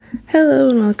Hello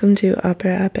and welcome to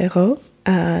Opera Apéro.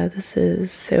 This is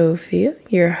Sophia,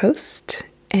 your host,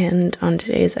 and on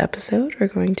today's episode we're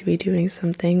going to be doing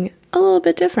something a little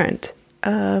bit different.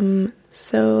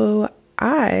 So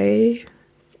I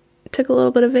took a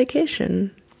little bit of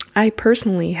vacation. I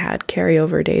personally had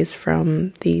carryover days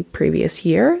from the previous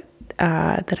year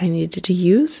that I needed to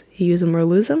use them or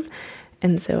lose them,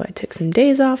 and so I took some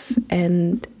days off,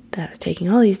 and I was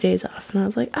taking all these days off, and I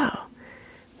was like, oh,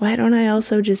 why don't I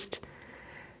also just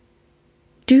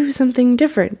do something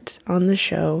different on the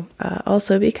show?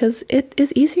 Also because it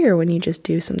is easier when you just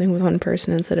do something with one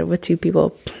person instead of with two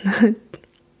people.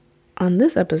 On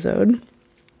this episode,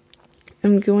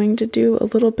 I'm going to do a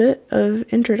little bit of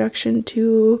introduction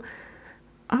to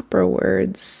opera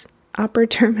words, opera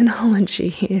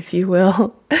terminology, if you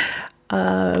will.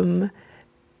 And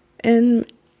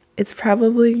it's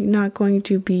probably not going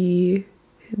to be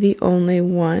the only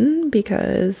one,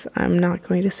 because I'm not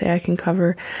going to say I can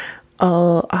cover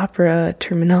all opera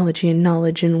terminology and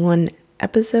knowledge in one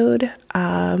episode,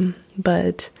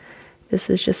 but this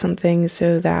is just something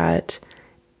so that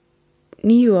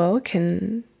you all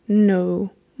can know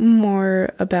more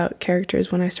about characters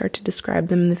when I start to describe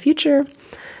them in the future,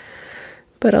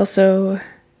 but also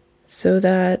so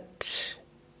that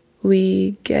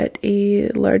we get a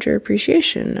larger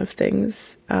appreciation of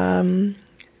things,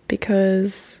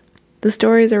 because the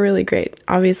stories are really great.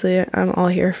 Obviously, I'm all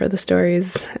here for the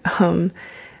stories,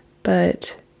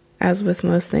 but as with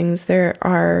most things, it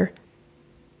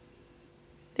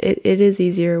is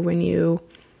easier when you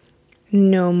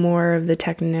know more of the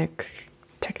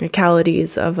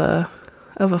technicalities of a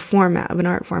format, of an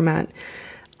art format,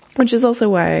 which is also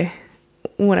why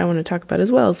what I want to talk about as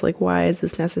well is like, why is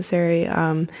this necessary?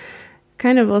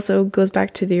 Kind of also goes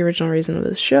back to the original reason of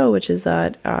this show, which is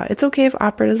that it's okay if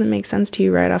opera doesn't make sense to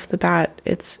you right off the bat.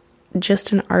 It's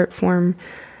just an art form.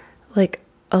 Like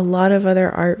a lot of other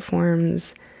art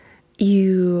forms,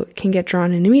 you can get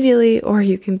drawn in immediately, or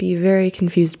you can be very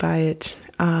confused by it.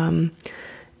 And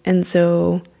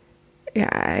so,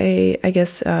 yeah, I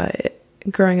guess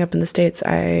growing up in the States,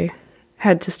 I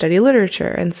had to study literature,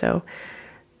 and so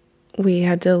we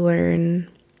had to learn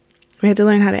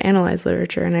how to analyze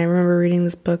literature. And I remember reading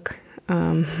this book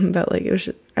about, like, it was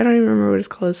just, I don't even remember what it's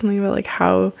called. It's something about like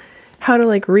how to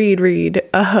like read.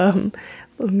 I'm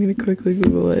gonna quickly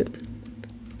Google it.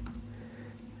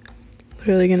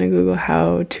 Literally gonna Google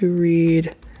how to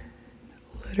read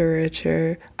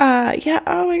literature. Yeah,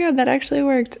 oh my god, that actually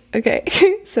worked. Okay.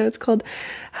 So it's called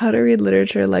How to Read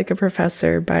Literature Like a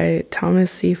Professor by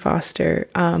Thomas C. Foster.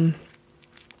 And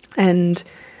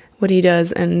what he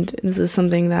does, and this is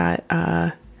something that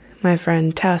my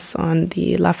friend Tess on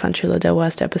the La Fanciulla del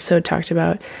West episode talked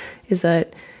about, is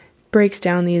that breaks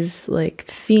down these like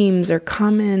themes or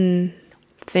common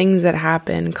things that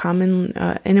happen, common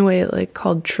in a way like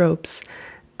called tropes,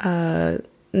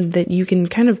 that you can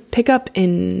kind of pick up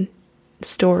in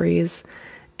stories,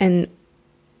 and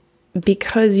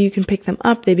because you can pick them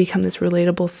up, they become this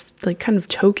relatable like kind of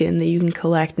token that you can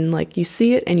collect, and like you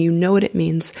see it and you know what it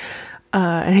means.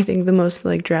 And I think the most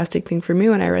like drastic thing for me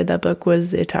when I read that book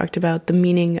was it talked about the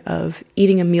meaning of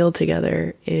eating a meal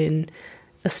together in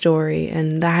a story,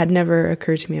 and that had never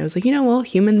occurred to me. I was like, well,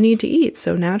 humans need to eat,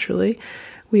 so naturally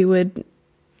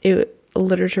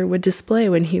literature would display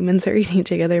when humans are eating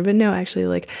together. But no, actually,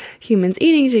 like, humans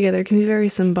eating together can be very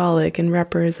symbolic and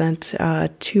represent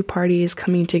two parties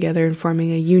coming together and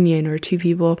forming a union, or two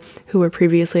people who were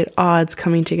previously at odds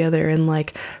coming together and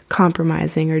like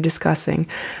compromising or discussing.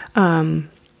 And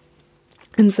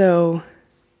so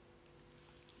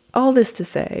all this to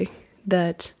say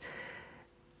that,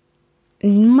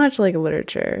 much like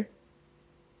literature,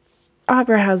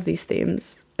 opera has these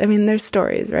themes. I mean, there's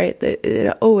stories, right?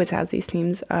 It always has these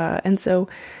themes. And so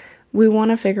we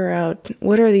want to figure out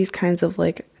what are these kinds of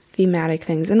like thematic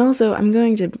things. And also I'm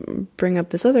going to bring up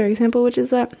this other example, which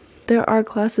is that there are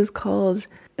classes called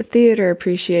theater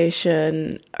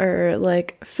appreciation, or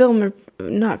like they don't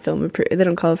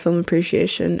call it film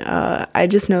appreciation. I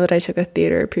just know that I took a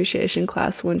theater appreciation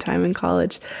class one time in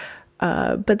college.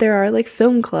 But there are like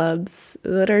film clubs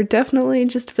that are definitely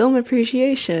just film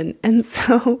appreciation. And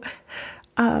so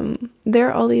there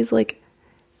are all these, like,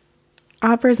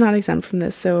 opera is not exempt from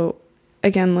this. So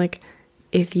again, like,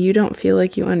 if you don't feel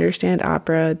like you understand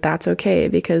opera, that's okay,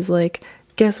 because like,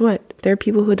 guess what? There are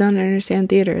people who don't understand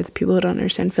theater, the people who don't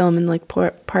understand film, and like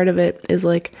part of it is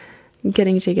like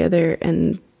getting together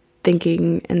and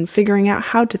thinking and figuring out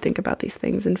how to think about these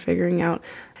things, and figuring out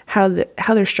how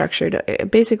they're structured.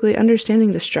 Basically,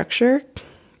 understanding the structure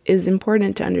is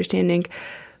important to understanding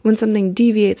when something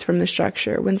deviates from the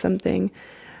structure, when something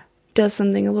does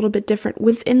something a little bit different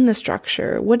within the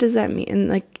structure. What does that mean? And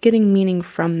like getting meaning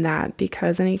from that,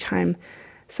 because anytime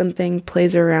something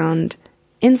plays around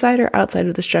inside or outside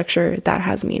of the structure, that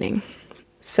has meaning.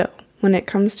 So when it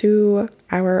comes to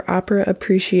our opera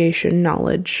appreciation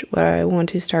knowledge, what I want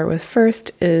to start with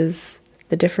first is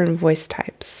the different voice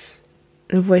types.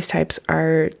 The voice types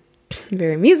are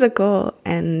very musical,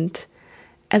 and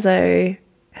as I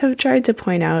have tried to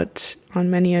point out on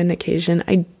many an occasion,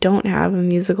 I don't have a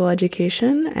musical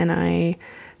education, and I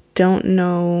don't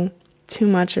know too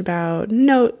much about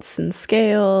notes and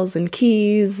scales and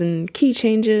keys and key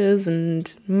changes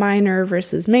and minor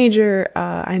versus major.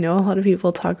 I know a lot of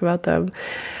people talk about them,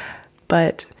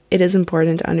 but it is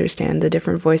important to understand the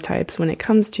different voice types when it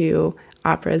comes to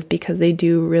operas, because they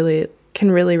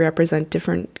can really represent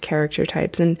different character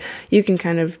types, and you can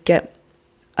kind of get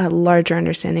a larger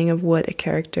understanding of what a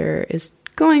character is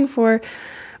going for,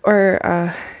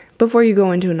 or before you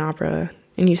go into an opera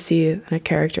and you see a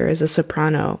character as a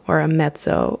soprano or a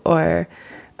mezzo or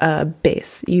a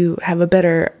bass, you have a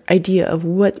better idea of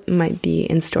what might be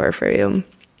in store for you.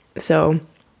 So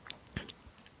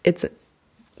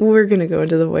we're going to go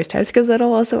into the voice types, because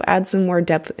that'll also add some more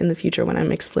depth in the future when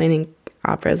I'm explaining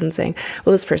operas and saying,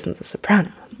 well, this person's a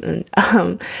soprano.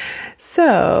 And,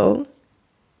 so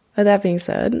with that being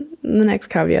said, the next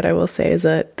caveat I will say is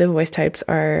that the voice types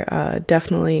are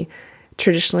definitely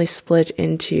traditionally split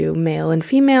into male and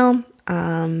female.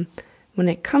 When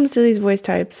it comes to these voice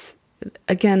types,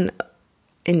 again,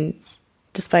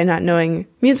 despite not knowing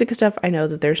music stuff, I know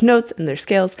that there's notes and there's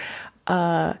scales.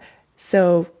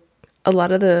 So a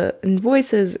lot of the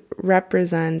voices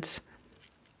represent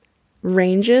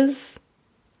ranges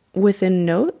within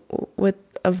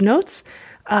of notes.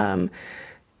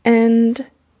 And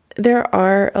there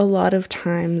are a lot of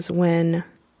times when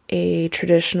one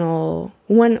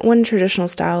traditional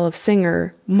style of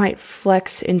singer might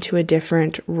flex into a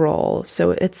different role.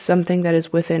 So it's something that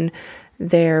is within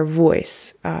their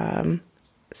voice.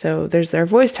 So there's their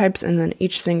voice types, and then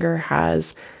each singer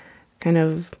has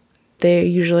they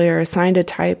usually are assigned a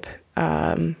type,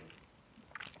 and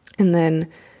then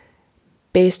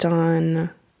based on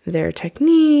their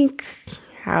technique,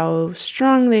 how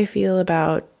strong they feel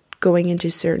about going into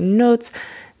certain notes,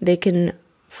 they can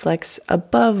flex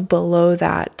above, below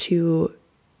that to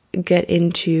get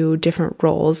into different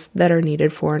roles that are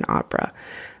needed for an opera.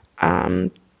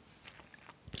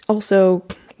 Also,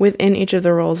 within each of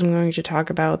the roles I'm going to talk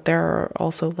about, there are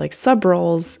also like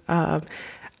sub-roles.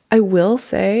 I will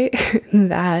say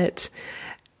that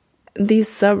these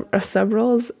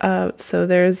sub-roles, so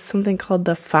there's something called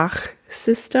the Fach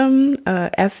system,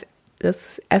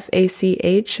 that's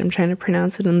F-A-C-H, I'm trying to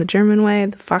pronounce it in the German way,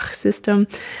 the Fach system,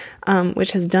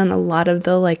 which has done a lot of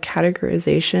the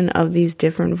categorization of these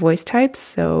different voice types.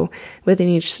 So within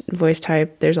each voice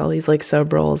type, there's all these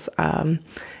sub-roles, and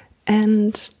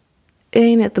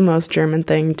ain't it the most German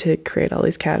thing to create all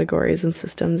these categories and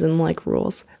systems and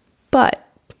rules, but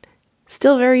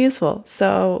still very useful.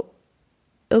 So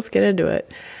let's get into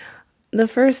it. The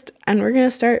first, and we're going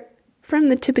to start from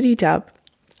the tippity top.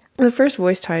 The first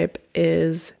voice type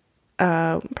is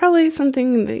probably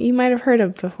something that you might have heard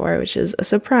of before, which is a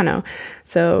soprano.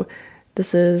 So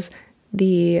this is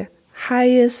the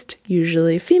highest,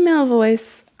 usually female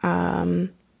voice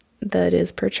that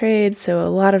is portrayed. So a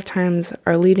lot of times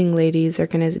our leading ladies are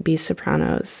going to be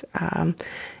sopranos.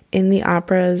 In the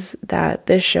operas that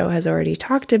this show has already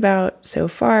talked about so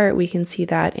far, we can see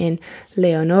that in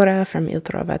Leonora from Il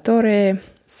Trovatore,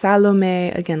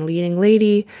 Salome, again, leading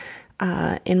lady,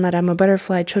 in Madama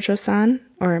Butterfly, Cho-Cho-san,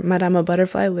 or Madama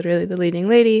Butterfly, literally the leading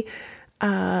lady,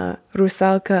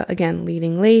 Rusalka, again,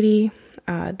 leading lady.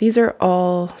 These are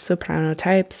all soprano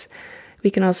types. We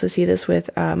can also see this with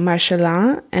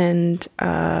Marcellin and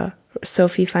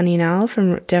Sophie Faninal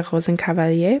from Der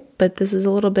Rosenkavalier, but this is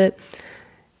a little bit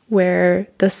where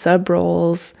the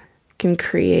sub-roles can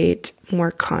create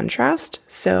more contrast.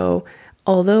 So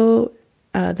although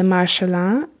the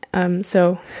Marcellin,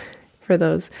 so for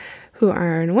those who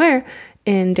aren't aware,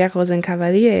 in Der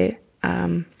Rosenkavalier,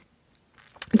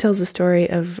 it tells the story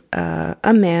of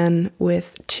a man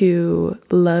with two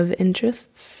love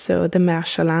interests. So the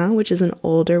Marcellin, which is an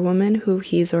older woman who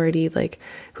he's already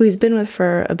who he's been with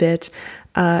for a bit,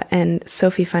 and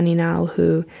Sophie Faninal,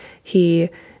 who he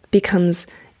becomes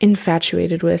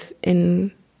infatuated with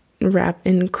in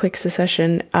quick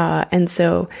succession. And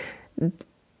so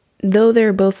though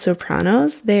they're both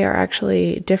sopranos, they are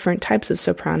actually different types of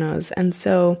sopranos. And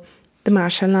so the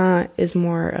Marcellin is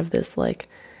more of this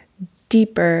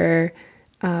deeper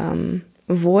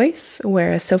voice,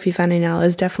 whereas Sophie Faninal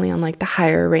is definitely on the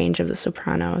higher range of the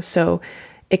soprano. So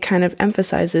it kind of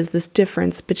emphasizes this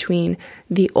difference between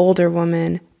the older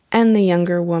woman and the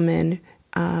younger woman,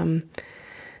 and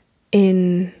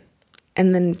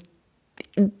then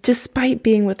despite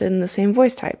being within the same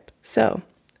voice type. So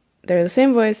they're the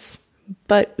same voice,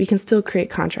 but we can still create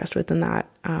contrast within that.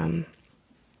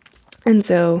 And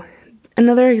so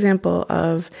another example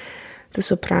of the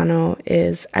soprano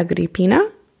is Agrippina.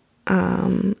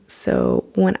 So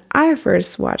when I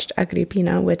first watched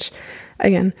Agrippina, which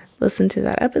again, listen to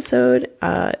that episode,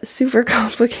 super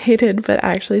complicated, but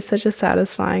actually such a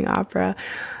satisfying opera.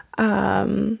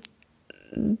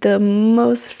 The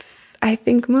most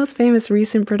famous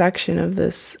recent production of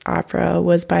this opera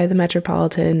was by the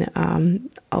Metropolitan,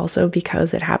 also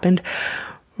because it happened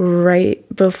right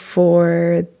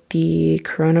before the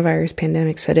coronavirus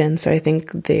pandemic set in. So I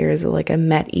think there's like a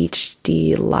Met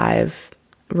HD live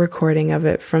recording of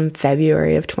it from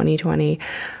February of 2020.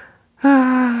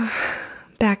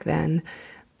 Back then.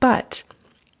 But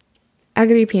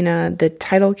Agrippina, the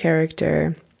title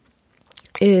character,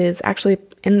 is actually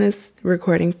in this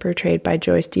recording portrayed by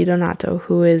Joyce DiDonato,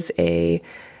 who is a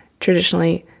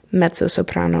traditionally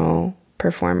mezzo-soprano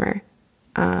performer.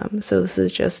 So this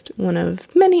is just one of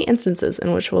many instances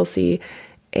in which we'll see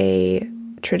a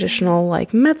traditional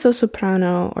like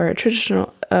mezzo-soprano or a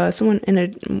traditional someone in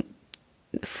a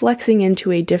flexing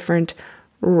into a different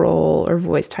role or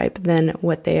voice type than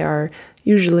what they are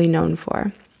usually known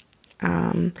for.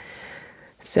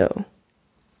 So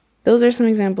those are some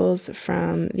examples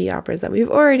from the operas that we've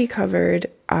already covered.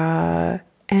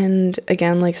 And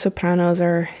again, like sopranos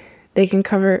they can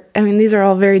cover, I mean, these are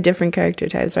all very different character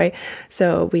types, right?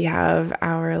 So we have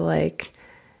our like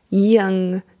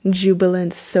young,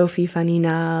 jubilant Sophie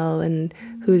Faninal, and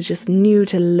who's just new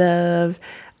to love.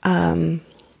 The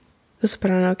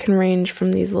soprano can range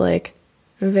from these like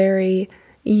very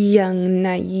young,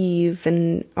 naive,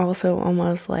 and also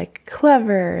almost like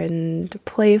clever and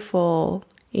playful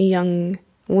young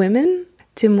women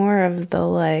to more of the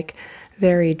like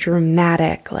very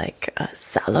dramatic like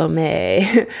Salome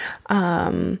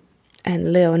and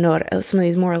Leonora, some of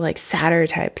these more like sadder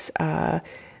types.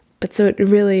 But so it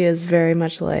really is very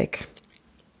much like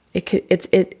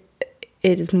it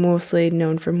is mostly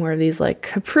known for more of these like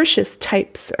capricious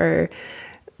types or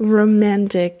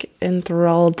romantic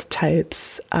enthralled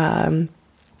types,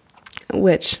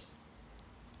 which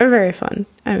are very fun.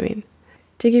 I mean,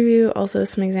 to give you also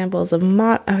some examples of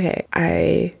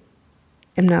I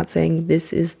am not saying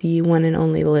this is the one and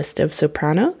only list of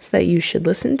sopranos that you should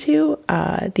listen to.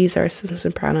 These are some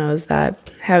sopranos that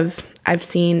I've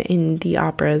seen in the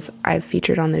operas I've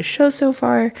featured on this show so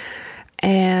far,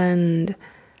 and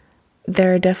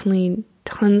there are definitely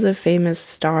tons of famous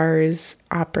stars,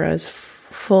 operas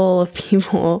full of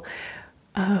people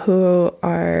who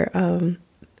are,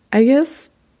 I guess,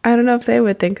 I don't know if they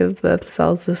would think of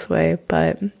themselves this way,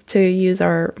 but to use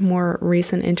our more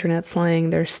recent internet slang,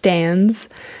 they're stans.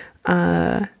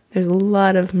 There's a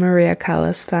lot of Maria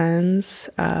Callas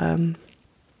fans,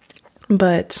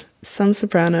 but some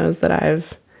sopranos that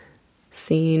I've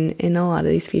seen in a lot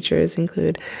of these features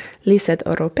include Lisette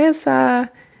Oropesa,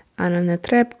 Anna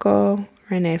Netrebko,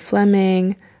 Renee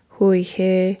Fleming, Hui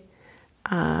He,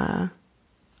 all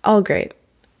great.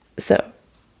 So,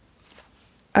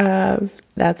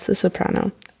 that's the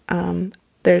soprano.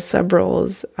 There's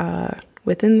sub-roles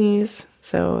within these.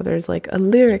 So there's like a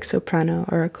lyric soprano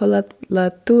or a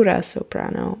coloratura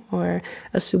soprano or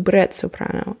a soubrette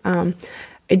soprano.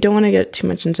 I don't want to get too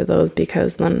much into those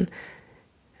because then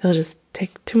it'll just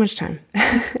take too much time.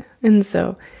 And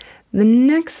so the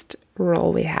next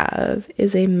role we have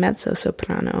is a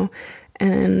mezzo-soprano.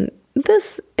 And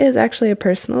this is actually a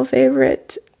personal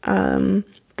favorite. The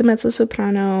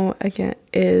mezzo-soprano, again,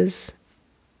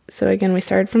 we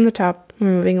started from the top, we're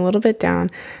moving a little bit down.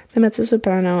 The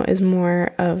mezzo-soprano is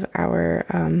more of our,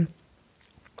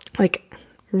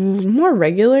 more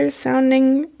regular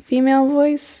sounding female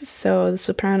voice. So the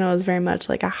soprano is very much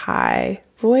like a higher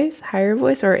voice,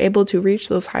 or able to reach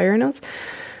those higher notes,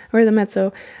 where the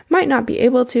mezzo might not be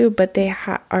able to, but they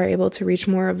are able to reach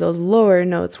more of those lower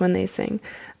notes when they sing.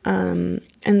 And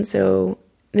so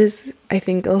this, I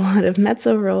think a lot of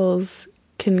mezzo roles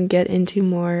can get into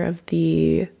more of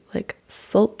the like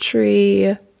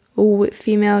sultry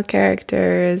female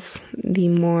characters, the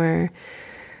more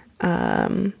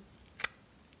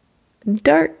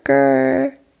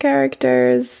darker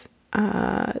characters.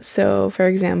 So for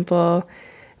example,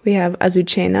 we have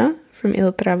Azucena from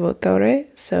Il Trovatore.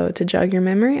 So to jog your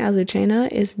memory, Azucena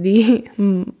is the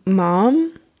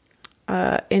mom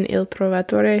in Il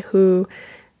Trovatore who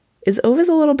is always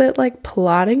a little bit like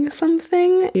plotting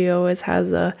something. She always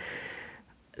has a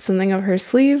something up her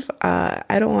sleeve.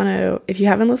 I don't want to, if you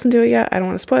haven't listened to it yet, I don't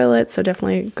want to spoil it, so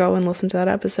definitely go and listen to that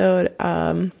episode.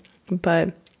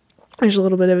 But there's a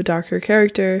little bit of a darker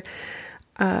character.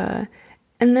 And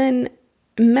then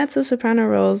mezzo-soprano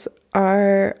roles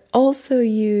are also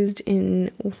used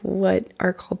in what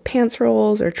are called pants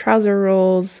roles or trouser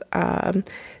roles.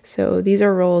 So these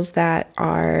are roles that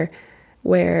are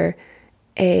where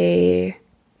a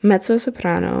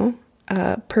mezzo-soprano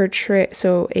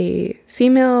so a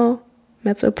female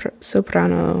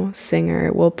mezzo-soprano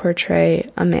singer will portray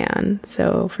a man.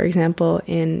 So, for example,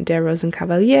 in Der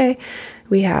Rosenkavalier,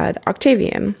 we had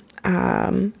Octavian.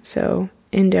 So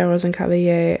in Der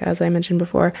Rosenkavalier, as I mentioned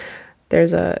before,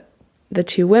 there's the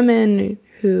two women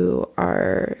who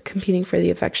are competing for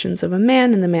the affections of a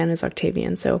man, and the man is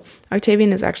Octavian. So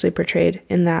Octavian is actually portrayed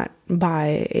in that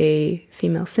by a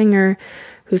female singer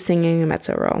who's singing a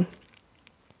mezzo role.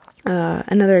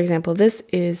 Another example of this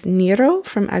is Nero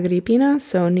from Agrippina.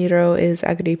 So Nero is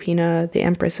Agrippina, the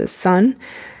empress's son.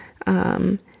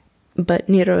 But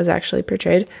Nero is actually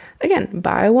portrayed, again,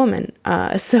 by a woman.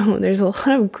 So there's a lot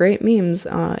of great memes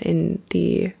in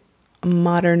the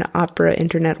modern opera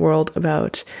internet world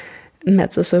about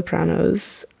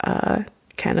mezzo-sopranos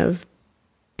kind of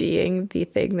being the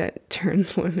thing that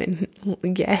turns women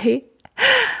gay.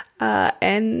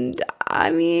 And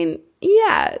I mean,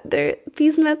 yeah, the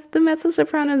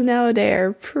mezzo-sopranos nowadays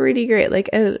are pretty great. Like,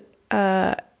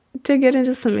 to get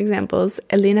into some examples,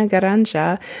 Elena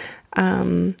Garanca,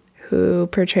 who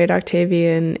portrayed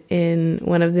Octavian in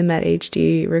one of the Met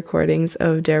HD recordings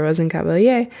of Der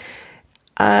Rosenkavalier,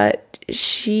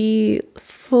 she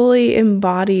fully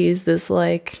embodies this,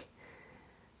 like,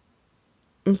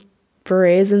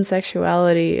 brazen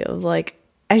sexuality of, like,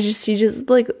 she just,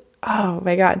 like, oh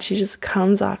my God, she just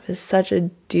comes off as such a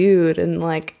dude, and,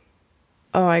 like,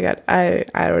 oh my God, I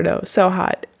don't know, so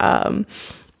hot.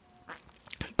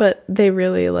 But they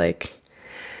really, like,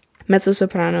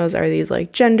 mezzo-sopranos are these,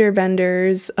 like, gender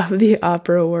benders of the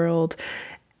opera world.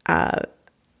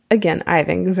 Again, I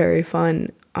think very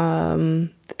fun.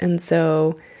 And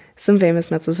so some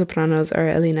famous mezzo-sopranos are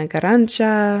Elena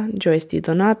Garanca, Joyce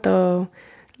DiDonato,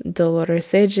 Dolores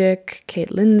Sejic,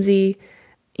 Kate Lindsay.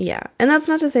 Yeah, and that's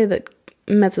not to say that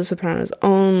mezzo-sopranos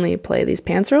only play these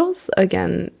pants roles.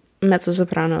 Again,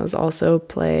 mezzo-sopranos also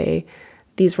play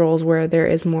these roles where there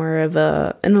is more of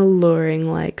an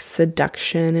alluring, like,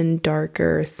 seduction and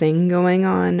darker thing going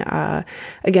on.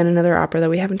 Again, another opera that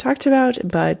we haven't talked about,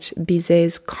 but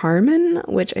Bizet's Carmen,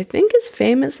 which I think is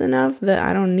famous enough that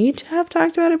I don't need to have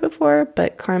talked about it before,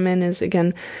 but Carmen is,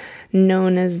 again,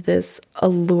 known as this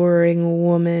alluring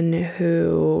woman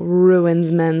who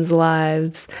ruins men's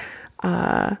lives.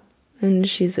 And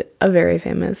she's a very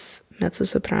famous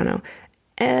mezzo-soprano.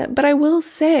 But I will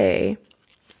say,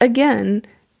 again,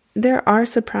 there are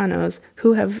sopranos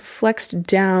who have flexed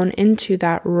down into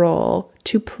that role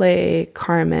to play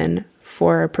Carmen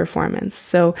for a performance.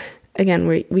 So again,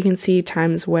 we can see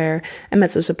times where a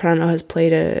mezzo-soprano has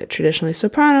played a traditionally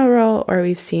soprano role, or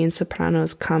we've seen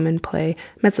sopranos come and play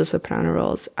mezzo-soprano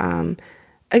roles.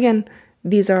 Again,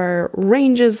 these are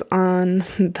ranges on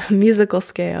the musical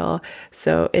scale,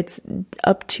 so it's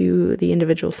up to the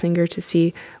individual singer to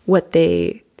see what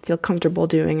they feel comfortable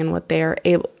doing and what they are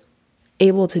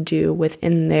able to do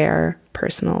within their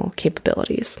personal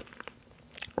capabilities.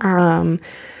 The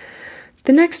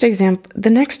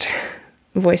next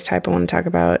voice type I want to talk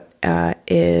about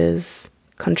is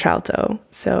contralto.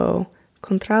 So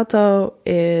contralto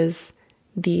is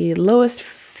the lowest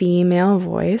female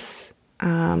voice.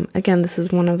 Again, this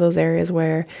is one of those areas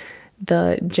where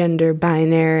the gender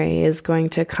binary is going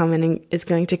to come in and is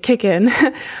going to kick in.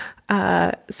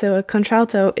 So a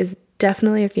contralto is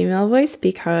definitely a female voice,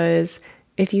 because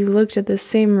if you looked at the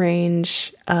same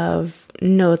range of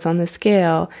notes on the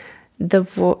scale,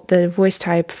 the voice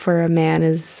type for a man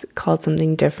is called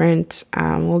something different.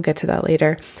 We'll get to that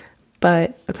later.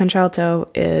 But a contralto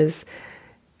is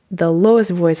the lowest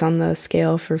voice on the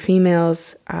scale for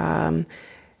females.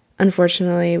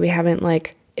 Unfortunately, we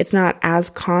haven't, it's not as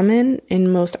common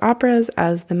in most operas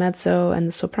as the mezzo and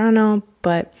the soprano,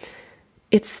 but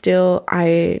it's still,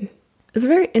 it's a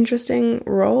very interesting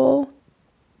role.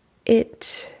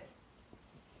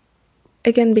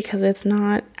 Again, because it's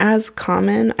not as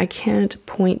common, I can't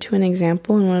point to an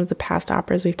example in one of the past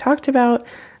operas we've talked about,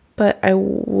 but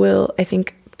I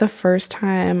think the first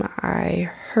time I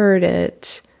heard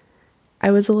it, I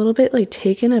was a little bit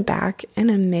taken aback and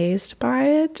amazed by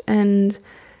it, and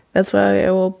that's why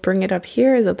I will bring it up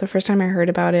here, is that the first time I heard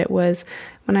about it was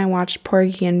when I watched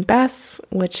Porgy and Bess,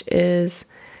 which is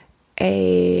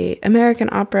a American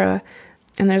opera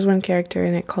And there's one character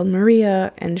in it called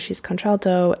Maria, and she's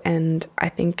contralto, and I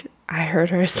think I heard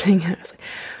her sing, and I was like,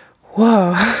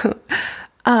 whoa.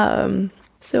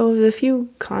 So of the few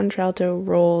contralto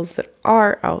roles that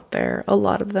are out there, a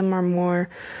lot of them are more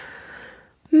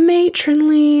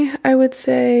matronly, I would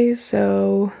say.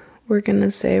 So we're going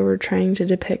to say we're trying to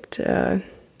depict a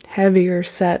heavier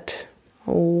set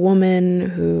woman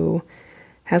who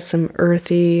has some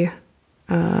earthy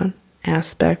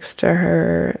aspects to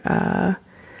her,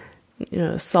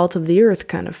 salt of the earth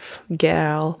kind of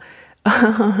gal.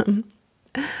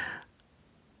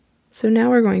 So now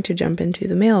we're going to jump into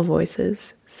the male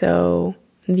voices. So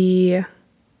the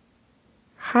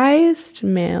highest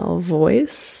male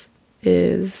voice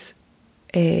is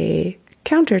a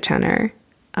countertenor.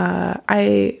 I'm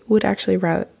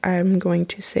going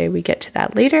to say we get to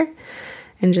that later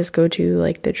and just go to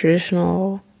like the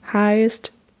traditional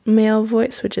highest male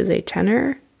voice, which is a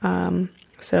tenor.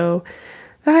 So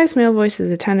the highest male voice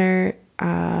is a tenor.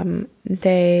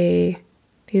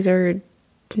 These are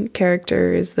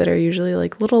characters that are usually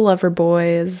like little lover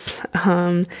boys.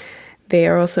 They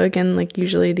are also, again, like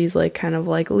usually these like kind of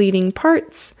like leading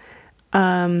parts.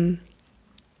 And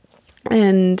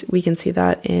we can see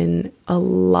that in a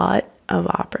lot of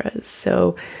operas.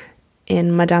 So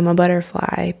in Madama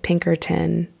Butterfly,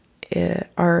 Pinkerton,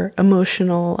 our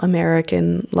emotional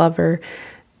American lover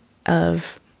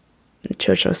of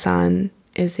Cho-Cho-san,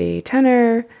 is a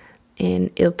tenor.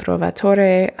 In Il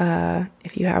Trovatore,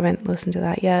 if you haven't listened to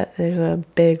that yet, there's a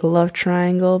big love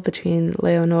triangle between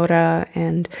Leonora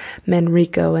and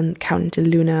Manrico and Count de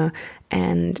Luna,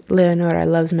 and Leonora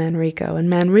loves Manrico,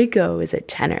 and Manrico is a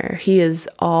tenor. He is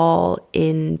all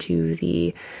into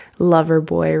the lover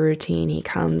boy routine. He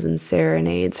comes and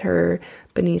serenades her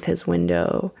beneath her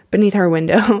window,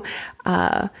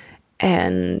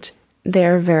 and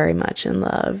they're very much in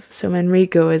love. So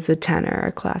Manrico is a tenor,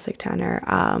 a classic tenor.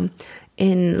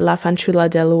 In La Fanciulla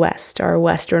del West, our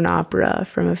Western opera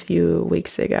from a few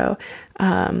weeks ago,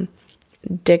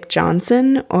 Dick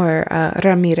Johnson, or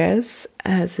Ramirez,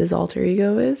 as his alter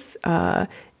ego is a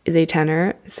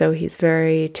tenor. So he's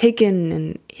very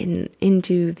taken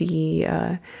into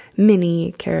the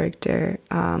Minnie character.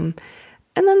 And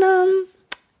then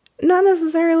not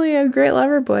necessarily a great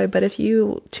lover boy, but if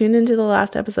you tune into the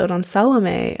last episode on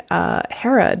Salome,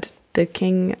 Herod, the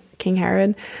King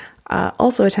Herod,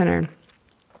 also a tenor.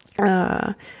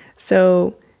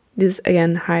 So this,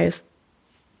 again, highest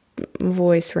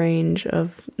voice range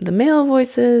of the male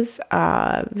voices,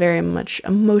 very much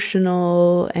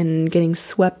emotional and getting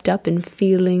swept up in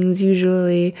feelings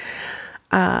usually.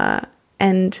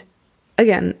 And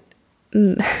again,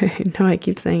 I know I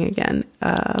keep saying again,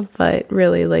 but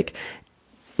really, like,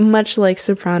 much like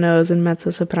sopranos and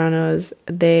mezzo-sopranos,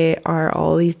 they are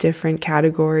all these different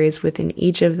categories within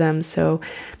each of them. So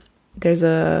there's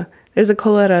a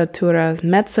coloratura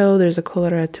mezzo, there's a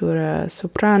coloratura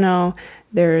soprano,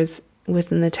 there's,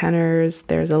 within the tenors,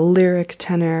 there's a lyric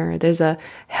tenor, there's a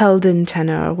Helden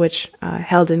tenor, which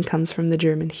Helden comes from the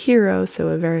German hero, so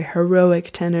a very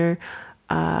heroic tenor.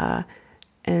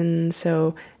 And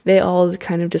so they all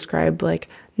kind of describe, like,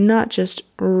 not just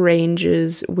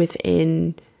ranges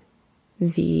within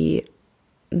the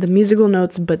musical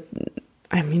notes, but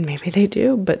I mean, maybe they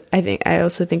do, but I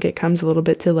also think it comes a little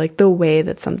bit to, like, the way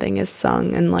that something is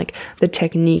sung and, like, the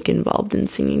technique involved in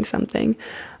singing something.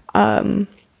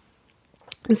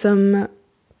 Some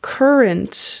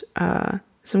current,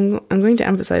 so I'm going to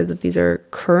emphasize that these are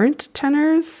current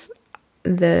tenors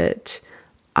that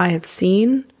I have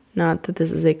seen, not that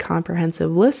this is a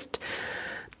comprehensive list,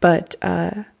 but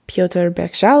Piotr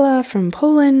Bekzala from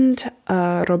Poland,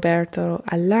 Roberto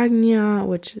Alagna,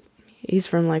 which he's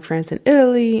from, like, France and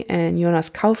Italy, and Jonas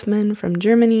Kaufmann from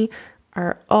Germany,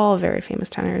 are all very famous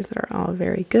tenors that are all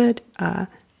very good. I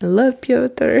love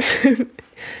Piotr.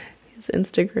 His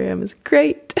Instagram is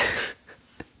great.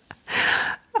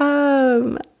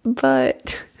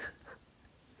 But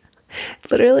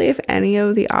literally, if any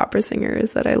of the opera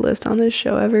singers that I list on this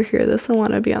show ever hear this and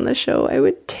want to be on the show, I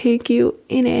would take you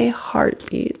in a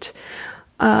heartbeat.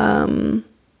 Anyways,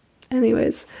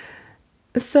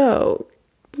 so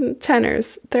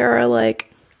tenors, there are,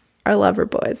 like, our lover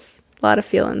boys, a lot of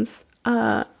feelings.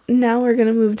 Now we're going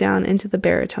to move down into the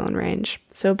baritone range.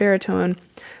 So baritone,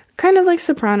 kind of like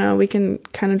soprano, we can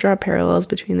kind of draw parallels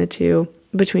between the two,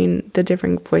 between the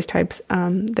different voice types.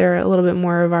 They're a little bit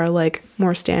more of our, like,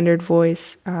 more standard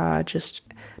voice. Just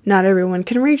not everyone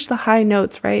can reach the high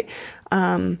notes, right?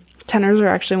 Tenors are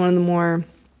actually one of the more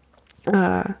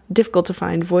difficult to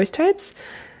find voice types,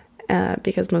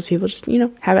 because most people just,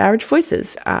 have average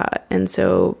voices. And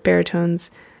so baritone's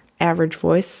average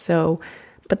voice. So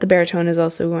but the baritone is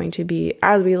also going to be,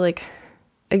 as we like,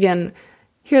 again,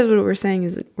 here's what we're saying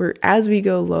is that as we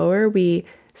go lower, we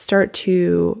start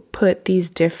to put these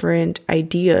different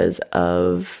ideas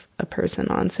of a person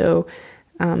on. So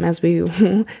as we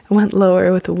went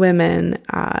lower with women,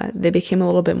 they became a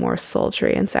little bit more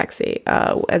sultry and sexy.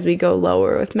 As we go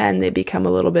lower with men, they become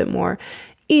a little bit more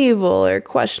evil or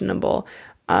questionable,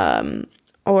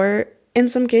 or in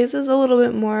some cases a little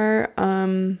bit more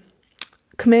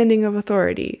commanding of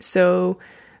authority. So,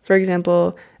 for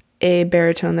example, a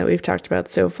baritone that we've talked about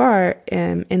so far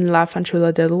in La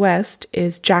Fanciulla del West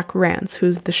is Jack Rance,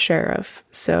 who's the sheriff.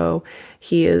 So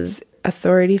he is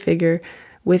authority figure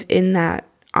within that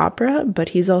opera, but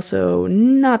he's also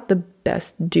not the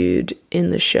best dude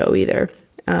in the show either.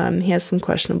 He has some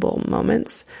questionable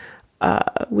moments.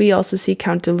 We also see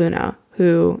Count de Luna,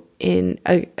 who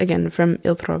again from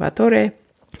Il Trovatore,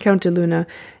 Count de Luna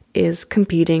is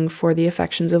competing for the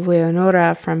affections of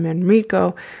Leonora from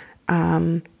Enrico,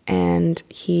 and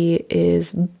he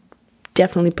is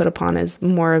definitely put upon as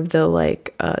more of the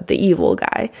the evil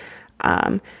guy.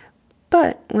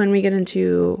 But when we get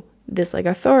into this like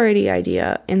authority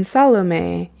idea in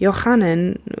Salome,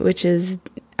 Yochanan, which is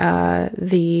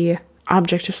the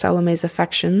object of Salome's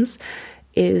affections,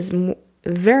 is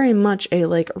very much a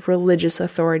like religious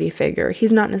authority figure.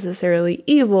 He's not necessarily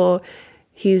evil.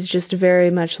 He's just very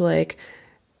much like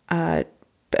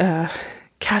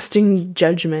casting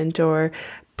judgment or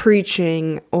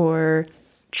preaching or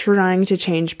trying to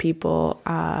change people.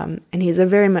 And he's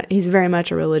very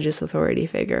much a religious authority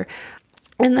figure.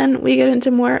 And then we get into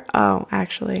more,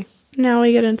 now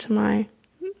we get into my,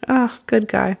 good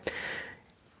guy.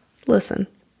 Listen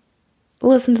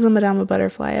to the Madama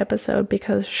Butterfly episode,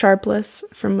 because Sharpless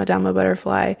from Madama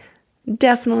Butterfly,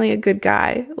 definitely a good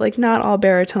guy. Like, not all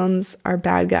baritones are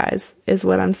bad guys, is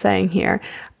what I'm saying here.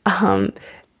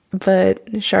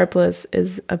 But Sharpless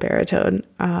is a baritone.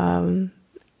 And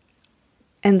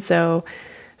so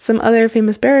some other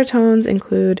famous baritones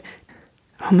include,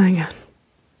 oh my God.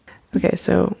 Okay,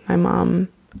 so my mom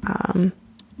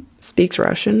speaks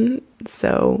Russian,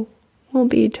 so we'll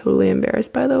be totally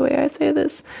embarrassed by the way I say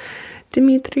this.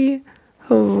 Dmitry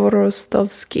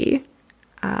Hvorostovsky,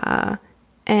 and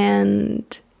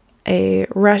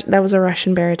that was a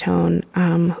Russian baritone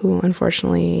who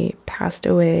unfortunately passed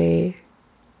away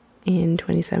in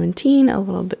 2017, a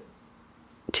little bit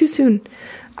too soon.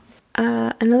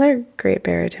 Another great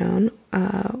baritone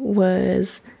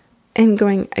was, and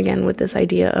going again with this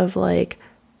idea of like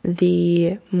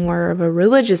the more of a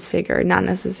religious figure, not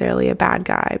necessarily a bad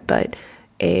guy, but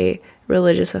a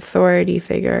religious authority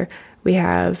figure, we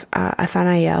have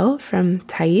Athanael from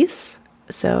Thais.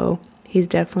 So he's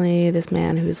definitely this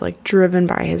man who's like driven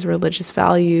by his religious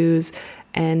values,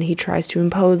 and he tries to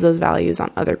impose those values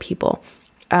on other people.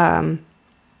 And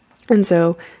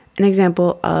so an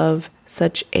example of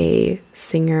such a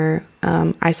singer,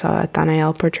 I saw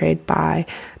Athanael portrayed by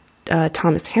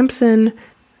Thomas Hampson.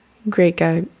 Great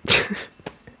guy.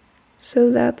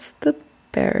 So that's the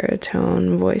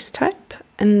baritone voice type.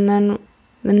 And then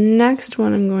the next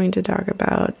one I'm going to talk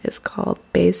about is called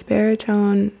bass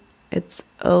baritone. It's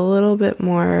a little bit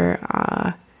more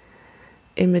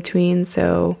in between.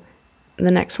 So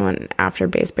the next one after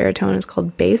bass baritone is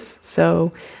called bass.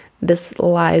 So this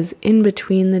lies in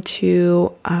between the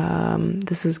two.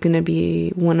 This is going to be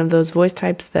one of those voice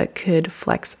types that could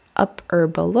flex up or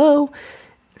below.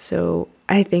 So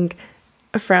I think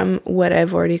from what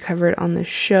I've already covered on the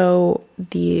show,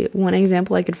 the one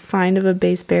example I could find of a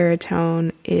bass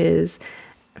baritone is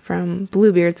from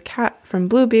Bluebeard's cat. From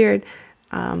Bluebeard,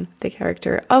 the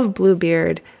character of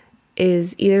Bluebeard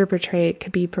is either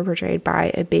could be portrayed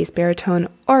by a bass baritone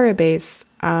or a bass.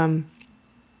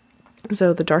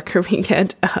 So the darker we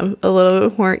get, a little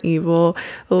bit more evil,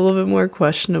 a little bit more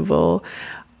questionable.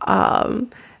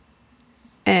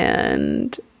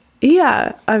 And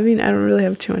yeah, I mean, I don't really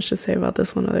have too much to say about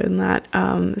this one other than that.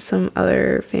 Some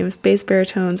other famous bass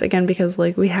baritones, again, because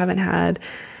like we haven't had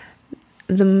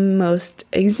the most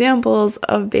examples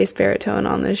of bass baritone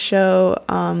on this show.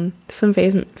 Some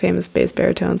famous bass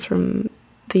baritones from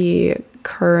the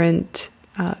current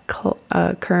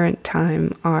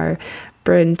time are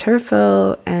Bryn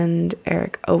Terfel and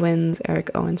Eric Owens.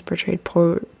 Eric Owens portrayed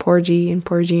Porgy in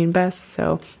Porgy and Bess,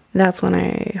 so that's one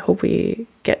I hope we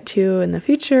get to in the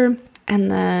future.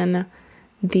 And then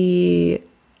the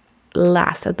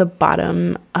last at the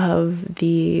bottom of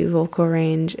the vocal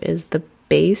range is the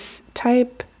bass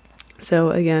type.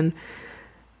 So again,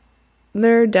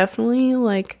 there are definitely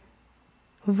like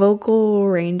vocal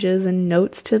ranges and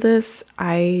notes to this.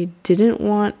 I didn't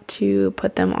want to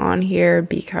put them on here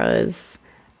because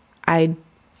I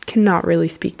cannot really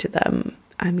speak to them.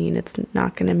 I mean, it's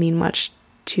not going to mean much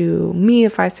to me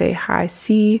if I say hi,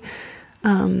 see.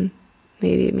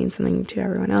 Maybe it means something to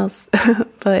everyone else,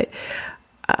 but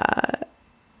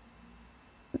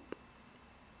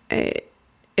it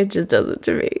just doesn't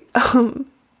to me.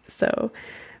 So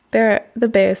there, the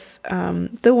base,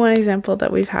 the one example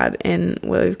that we've had in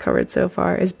what we've covered so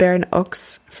far is Baron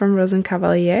Ox from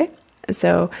Rosenkavalier.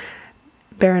 So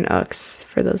Baron Ox,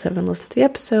 for those who haven't listened to the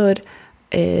episode,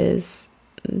 is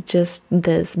just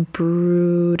this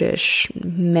brutish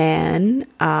man,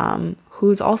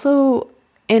 who's also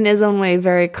in his own way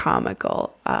very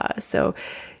comical. So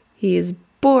he's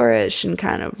boorish and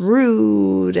kind of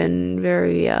rude and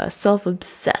very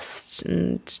self-obsessed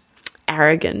and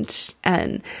arrogant,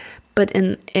 but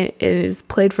it is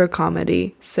played for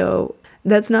comedy. So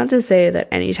that's not to say that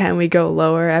anytime we go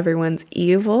lower, everyone's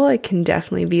evil. It can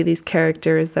definitely be these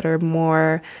characters that are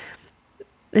more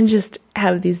and just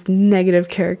have these negative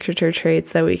caricature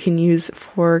traits that we can use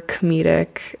for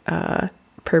comedic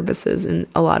purposes in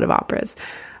a lot of operas.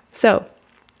 So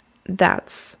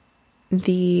that's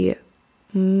the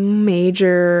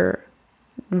major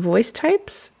voice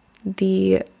types.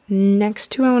 The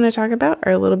next two I want to talk about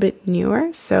are a little bit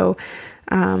newer. So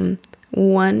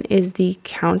one is the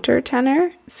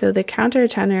countertenor. So the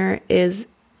countertenor is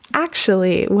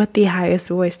actually what the highest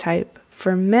voice type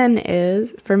for men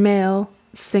is, for male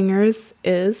singers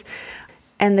is.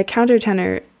 And the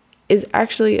countertenor is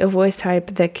actually a voice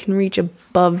type that can reach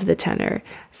above the tenor.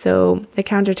 So the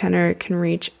countertenor can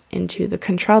reach into the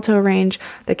contralto range.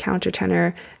 The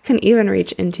countertenor can even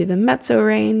reach into the mezzo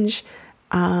range.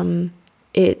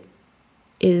 It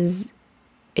is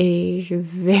a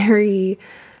very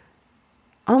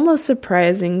almost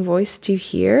surprising voice to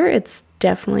hear. It's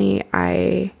definitely,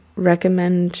 I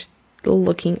recommend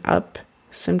looking up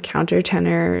some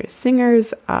countertenor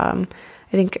singers. I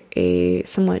think a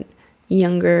somewhat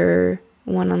younger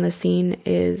one on the scene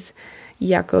is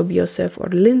Jakub Józef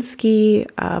Orliński,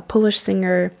 a Polish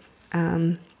singer.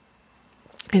 I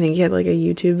think he had like a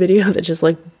YouTube video that just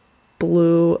like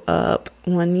blew up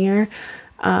one year.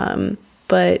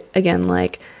 But again,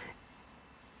 like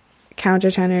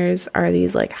countertenors are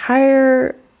these like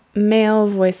higher male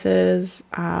voices.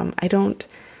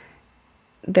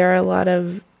 There are a lot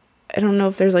of, I don't know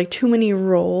if there's like too many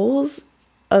roles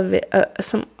of it,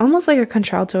 some almost like a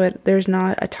contralto. There's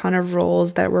not a ton of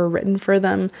roles that were written for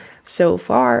them so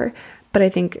far, but I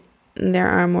think there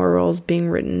are more roles being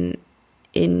written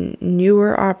in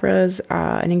newer operas.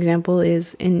 An example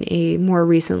is in a more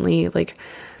recently like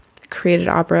created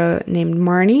opera named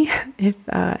Marnie. If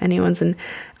anyone's an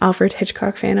Alfred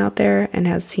Hitchcock fan out there and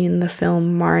has seen the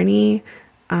film Marnie,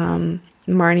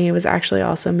 Marnie was actually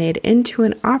also made into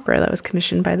an opera that was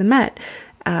commissioned by the Met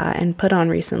and put on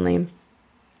recently.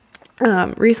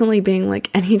 Recently being like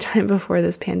any time before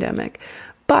this pandemic.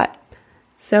 But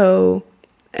so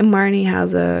Marnie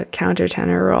has a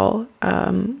countertenor role,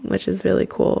 which is really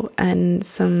cool. And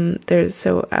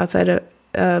outside of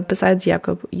besides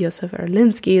Jakub Józef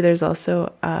Orliński, there's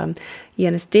also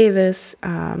Janis Davis,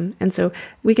 and so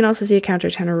we can also see a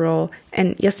countertenor role,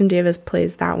 and Justin Davis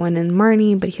plays that one in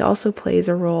Marnie, but he also plays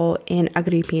a role in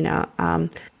Agrippina,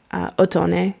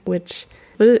 Ottone, which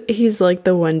he's like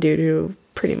the one dude who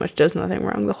pretty much does nothing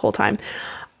wrong the whole time.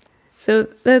 So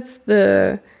that's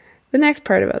the next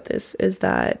part about this, is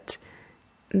that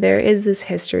there is this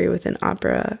history within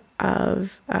opera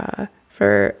of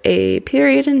for a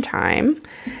period in time,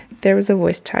 there was a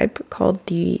voice type called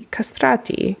the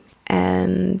castrati.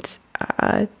 And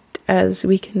as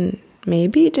we can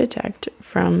maybe detect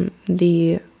from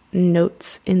the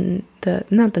notes in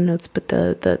not the notes, but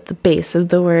the base of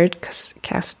the word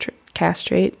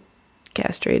castrated,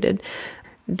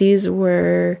 these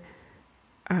were,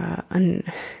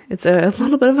 it's a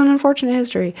little bit of an unfortunate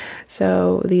history.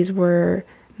 So these were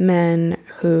men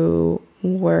who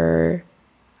were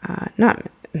not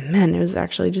men, it was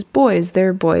actually just boys.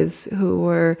 They're boys who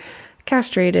were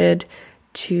castrated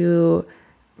to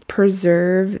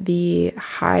preserve the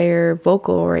higher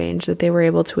vocal range that they were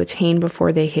able to attain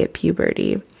before they hit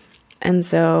puberty. And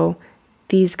so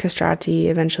these castrati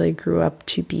eventually grew up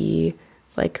to be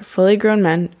like fully grown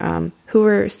men who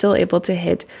were still able to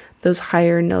hit those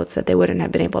higher notes that they wouldn't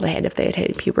have been able to hit if they had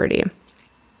hit puberty.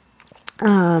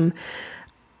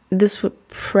 This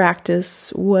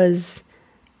practice was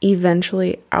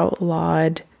eventually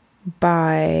outlawed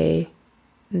by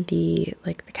the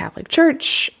Catholic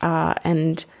Church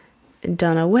and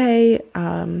done away.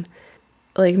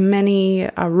 Like many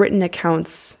written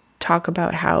accounts talk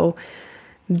about how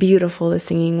beautiful the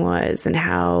singing was, and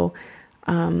how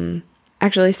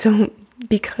actually, so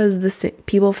because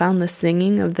people found the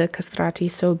singing of the castrati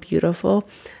so beautiful,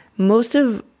 most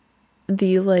of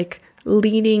the like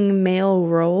leading male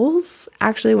roles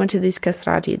actually went to these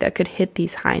castrati that could hit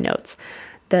these high notes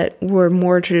that were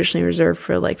more traditionally reserved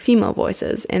for like female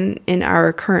voices in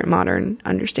our current modern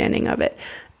understanding of it.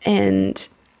 And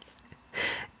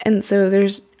so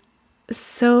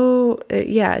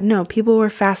people were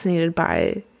fascinated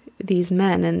by these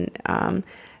men, and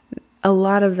a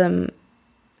lot of them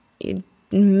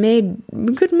made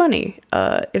good money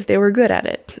if they were good at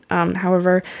it.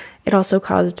 However, it also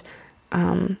caused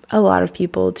a lot of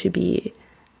people to be,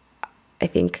 I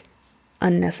think,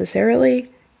 unnecessarily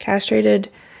castrated.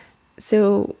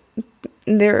 So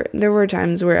there were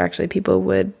times where actually people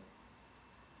would,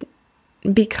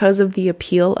 because of the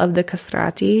appeal of the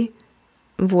castrati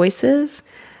voices,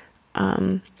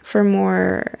 for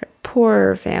more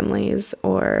poor families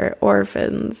or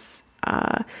orphans,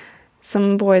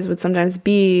 some boys would sometimes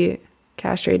be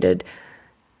castrated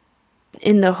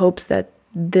in the hopes that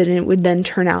it would then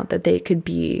turn out that they could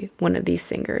be one of these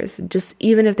singers, just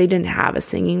even if they didn't have a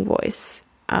singing voice.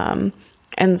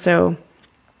 And so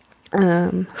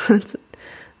it's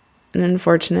an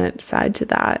unfortunate side to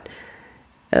that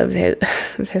of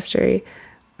history.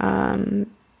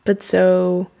 But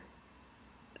so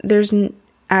there's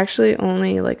actually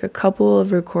only like a couple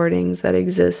of recordings that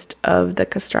exist of the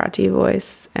castrati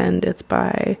voice, and it's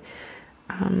by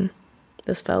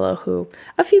this fellow who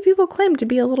a few people claim to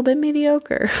be a little bit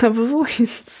mediocre of a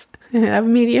voice, have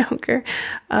mediocre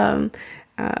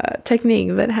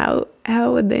technique, but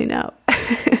how would they know?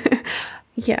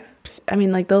 Yeah. I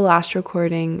mean, like the last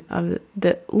recording of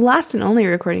the last and only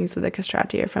recordings of the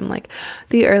castrati are from like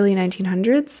the early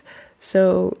 1900s.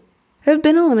 So have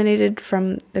been eliminated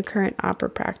from the current opera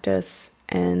practice,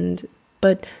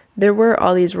 but there were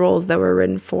all these roles that were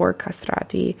written for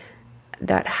castrati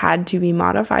that had to be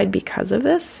modified because of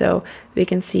this. So we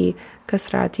can see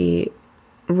castrati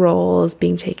roles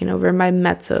being taken over by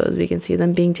mezzos. We can see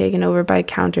them being taken over by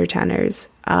countertenors,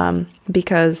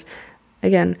 because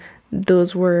again,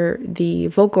 those were the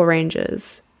vocal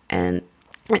ranges. And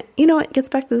it gets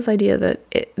back to this idea that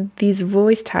these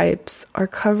voice types are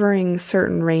covering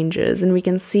certain ranges, and we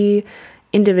can see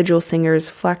individual singers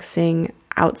flexing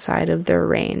outside of their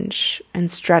range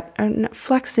and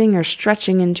flexing or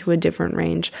stretching into a different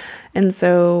range. And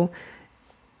so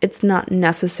it's not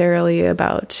necessarily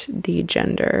about the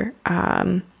gender.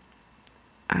 And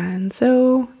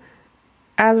so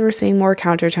as we're seeing more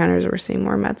countertenors, we're seeing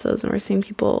more mezzos, and we're seeing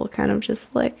people kind of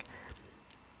just like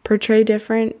portray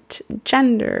different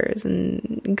genders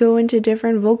and go into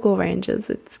different vocal ranges.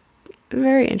 It's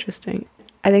very interesting.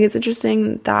 I think it's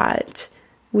interesting that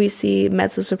we see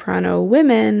mezzo-soprano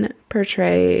women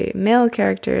portray male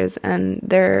characters, and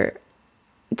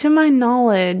to my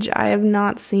knowledge, I have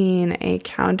not seen a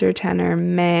countertenor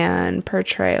man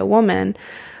portray a woman.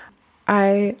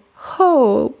 I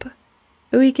hope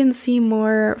we can see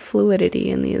more fluidity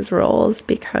in these roles,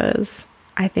 because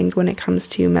I think when it comes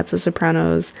to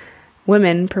mezzo-sopranos,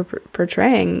 women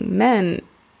portraying men,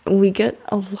 we get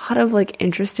a lot of like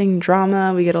interesting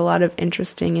drama, we get a lot of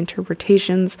interesting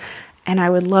interpretations, and I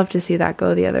would love to see that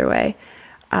go the other way.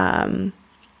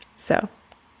 So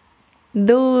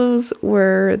those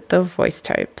were the voice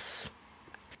types.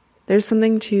 There's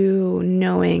something to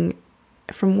knowing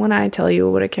from when I tell you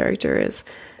what a character is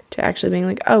to actually being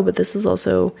like, oh, but this is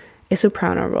also a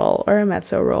soprano role or a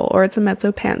mezzo role, or it's a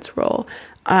mezzo pants role.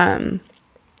 Can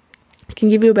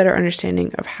give you a better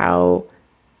understanding of how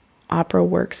opera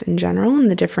works in general and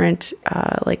the different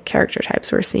like character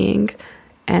types we're seeing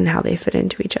and how they fit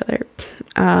into each other.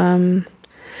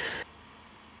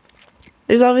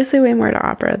 There's obviously way more to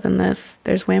opera than this.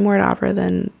 There's way more to opera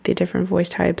than the different voice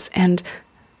types, and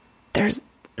there's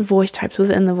voice types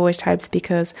within the voice types,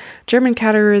 because German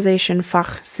categorization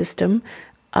Fach system,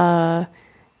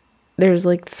 there's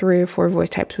like 3 or 4 voice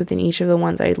types within each of the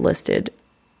ones I listed,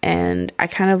 and I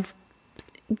kind of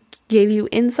gave you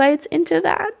insights into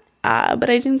that, but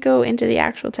I didn't go into the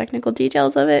actual technical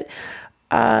details of it.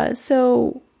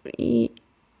 So we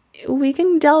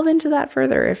can delve into that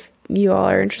further if you all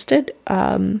are interested.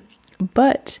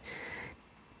 But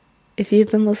if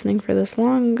you've been listening for this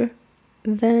long,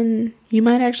 then you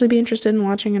might actually be interested in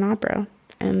watching an opera.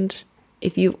 And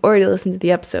if you've already listened to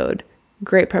the episode,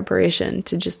 great preparation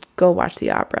to just go watch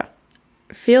the opera.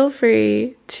 Feel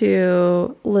free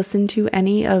to listen to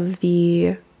any of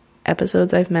the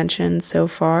episodes I've mentioned so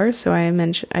far. So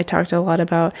I talked a lot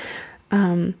about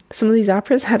some of these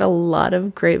operas had a lot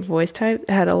of great voice type,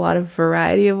 had a lot of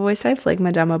variety of voice types, like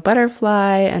Madama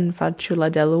Butterfly and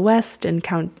Fanciulla dell'Ouest and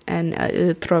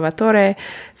Trovatore.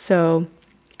 So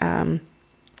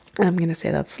I'm going to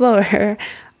say that slower.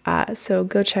 So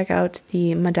go check out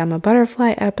the Madama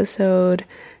Butterfly episode,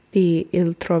 the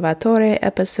Il Trovatore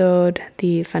episode,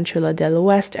 the Fanciulla del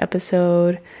West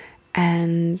episode,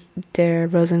 and Der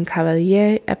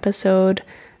Rosenkavalier episode.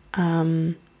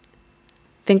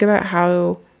 Think about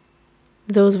how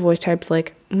those voice types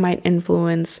like might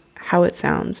influence how it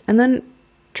sounds, and then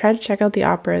try to check out the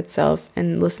opera itself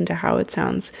and listen to how it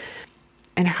sounds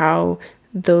and how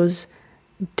those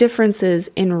differences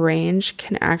in range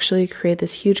can actually create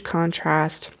this huge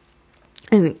contrast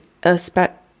and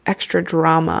extra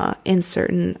drama in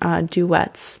certain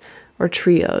duets or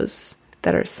trios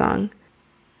that are sung.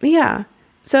 Yeah,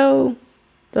 so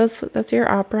that's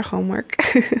your opera homework.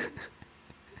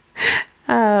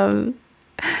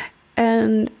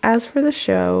 And as for the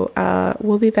show,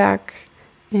 we'll be back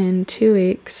in 2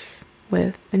 weeks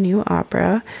with a new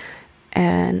opera.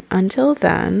 And until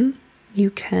then, you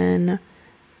can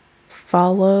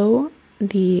follow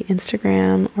the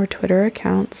Instagram or Twitter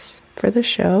accounts for the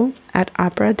show at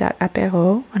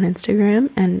opera.apero on Instagram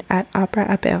and at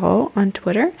operaapero on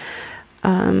Twitter.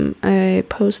 I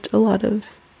post a lot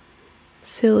of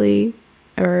silly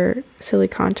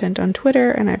content on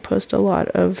Twitter, and I post a lot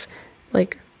of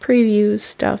like preview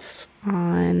stuff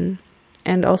on,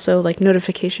 and also like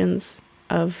notifications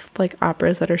of like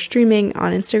operas that are streaming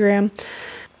on Instagram.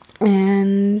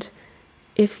 And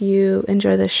if you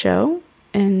enjoy this show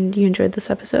and you enjoyed this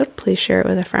episode, please share it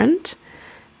with a friend.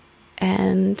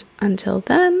 And until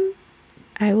then,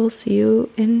 I will see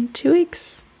you in 2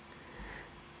 weeks.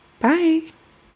 Bye.